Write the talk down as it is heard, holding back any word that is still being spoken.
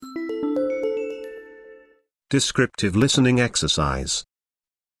Descriptive listening exercise.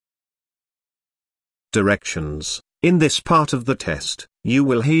 Directions. In this part of the test, you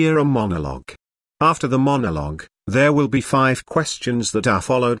will hear a monologue. After the monologue, there will be 5 questions that are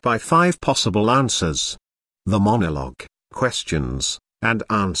followed by 5 possible answers. The monologue, questions, and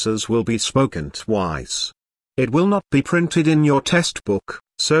answers will be spoken twice. It will not be printed in your test book,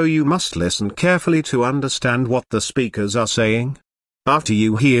 so you must listen carefully to understand what the speakers are saying. After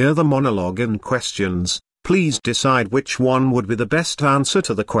you hear the monologue and questions, please decide which one would be the best answer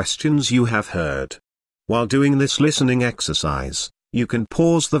to the questions you have heard. While doing this listening exercise, you can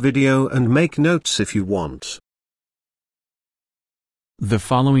pause the video and make notes if you want. The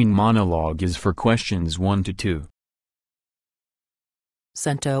following monologue is for questions 1 to 2.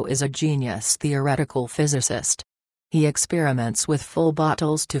 Sento is a genius theoretical physicist. He experiments with full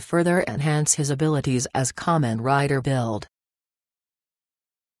bottles to further enhance his abilities as Kamen Rider build.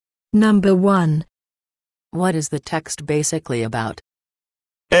 Number 1. What is the text basically about?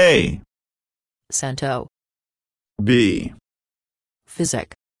 A. Sento. B.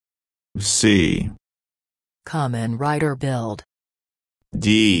 Physic. C. Kamen Rider build.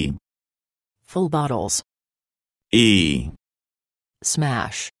 D. Full bottles. E.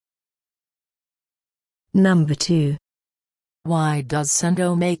 Smash. Number 2. Why does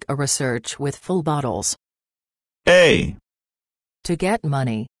Sento make a research with full bottles? A. To get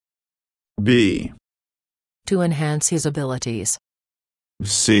money. B. To enhance his abilities.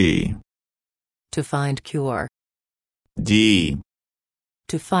 C. To find cure. D.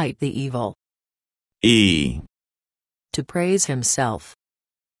 To fight the evil. E. To praise himself.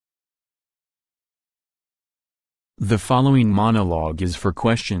 The following monologue is for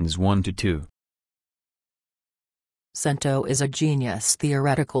questions 1 to 2. Sento is a genius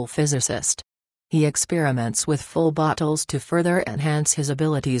theoretical physicist. He experiments with full bottles to further enhance his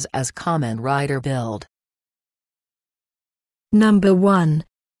abilities as Kamen Rider build. Number 1.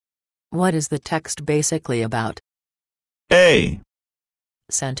 What is the text basically about? A.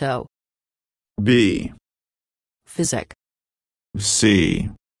 Sento. B. Physic. C.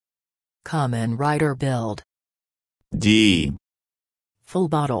 Kamen Rider build. D. Full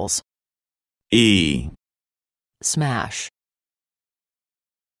bottles. E. Smash.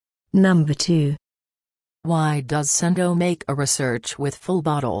 Number 2. Why does Sento make a research with full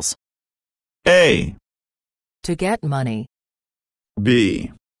bottles? A. To get money.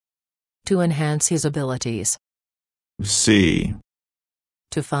 B. To enhance his abilities. C.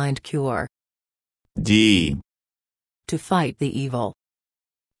 To find cure. D. To fight the evil.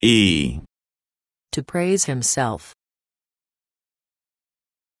 E. To praise himself.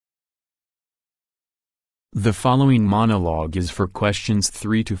 The following monologue is for questions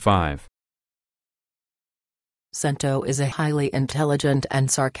 3 to 5. Sento is a highly intelligent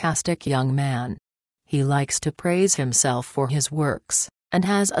and sarcastic young man. He likes to praise himself for his works, and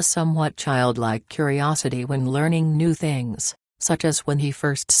has a somewhat childlike curiosity when learning new things, such as when he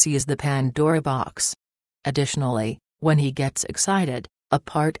first sees the Pandora box. Additionally, when he gets excited, a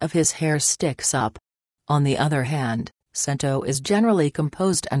part of his hair sticks up. On the other hand, Sento is generally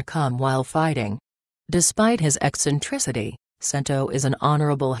composed and calm while fighting. Despite his eccentricity, Sento is an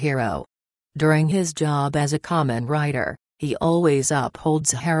honorable hero. During his job as a Kamen Rider, he always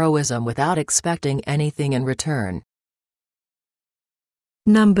upholds heroism without expecting anything in return.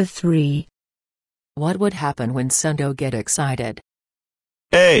 Number 3. What would happen when Sento get excited?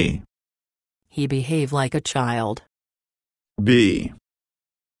 A. He behave like a child. B.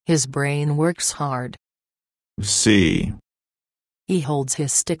 His brain works hard. C. He holds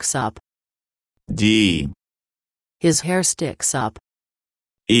his sticks up. D. His hair sticks up.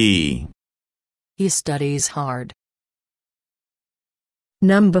 E. He studies hard.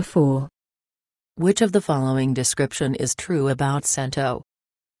 Number 4. Which of the following description is true about Sento?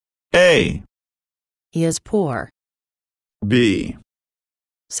 A. He is poor. B.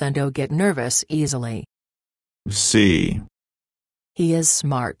 Sento get nervous easily. C. He is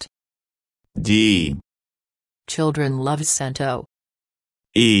smart. D. Children love Sento.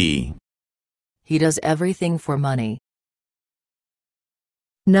 E. He does everything for money.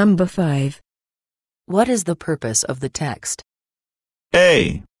 Number 5. What is the purpose of the text?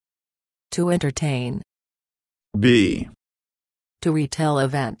 A. To entertain. B. To retell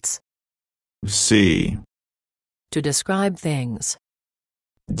events. C. To describe things.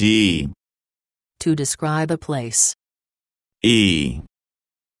 D. To describe a place. E.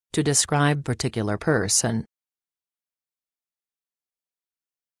 To describe particular person.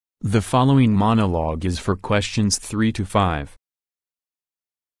 The following monologue is for questions 3 to 5.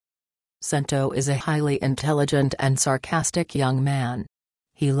 Sento is a highly intelligent and sarcastic young man.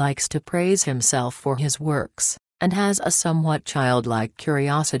 He likes to praise himself for his works, and has a somewhat childlike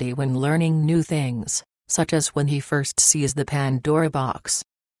curiosity when learning new things, such as when he first sees the Pandora box.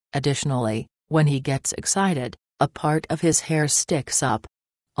 Additionally, when he gets excited, a part of his hair sticks up.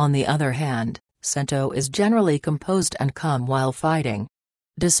 On the other hand, Sento is generally composed and calm while fighting.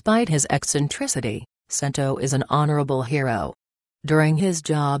 Despite his eccentricity, Sento is an honorable hero. During his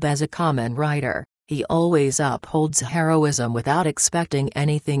job as a Kamen Rider, he always upholds heroism without expecting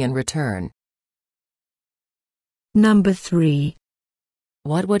anything in return. Number 3.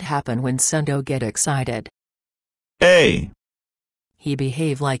 What would happen when Sento get excited? A, He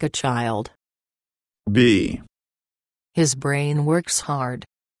behave like a child. B, His brain works hard.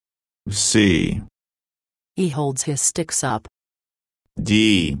 C, He holds his sticks up.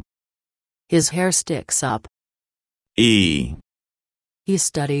 D, His hair sticks up. E, He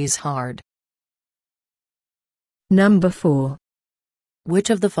studies hard. Number 4. Which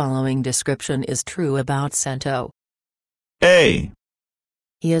of the following description is true about Sento? A,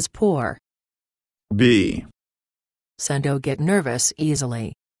 He is poor. B, Sento get nervous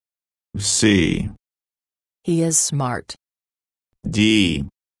easily. C, He is smart. D,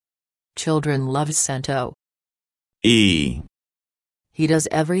 Children love Sento. E, He does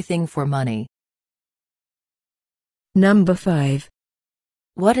everything for money. Number 5.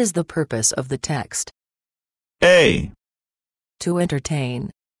 What is the purpose of the text? A, To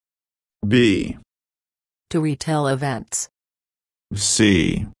entertain. B, To retell events.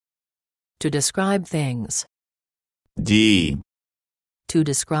 C, To describe things. D, To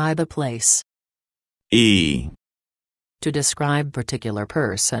describe a place. E. To describe particular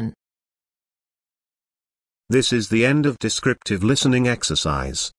person. This is the end of descriptive listening exercise.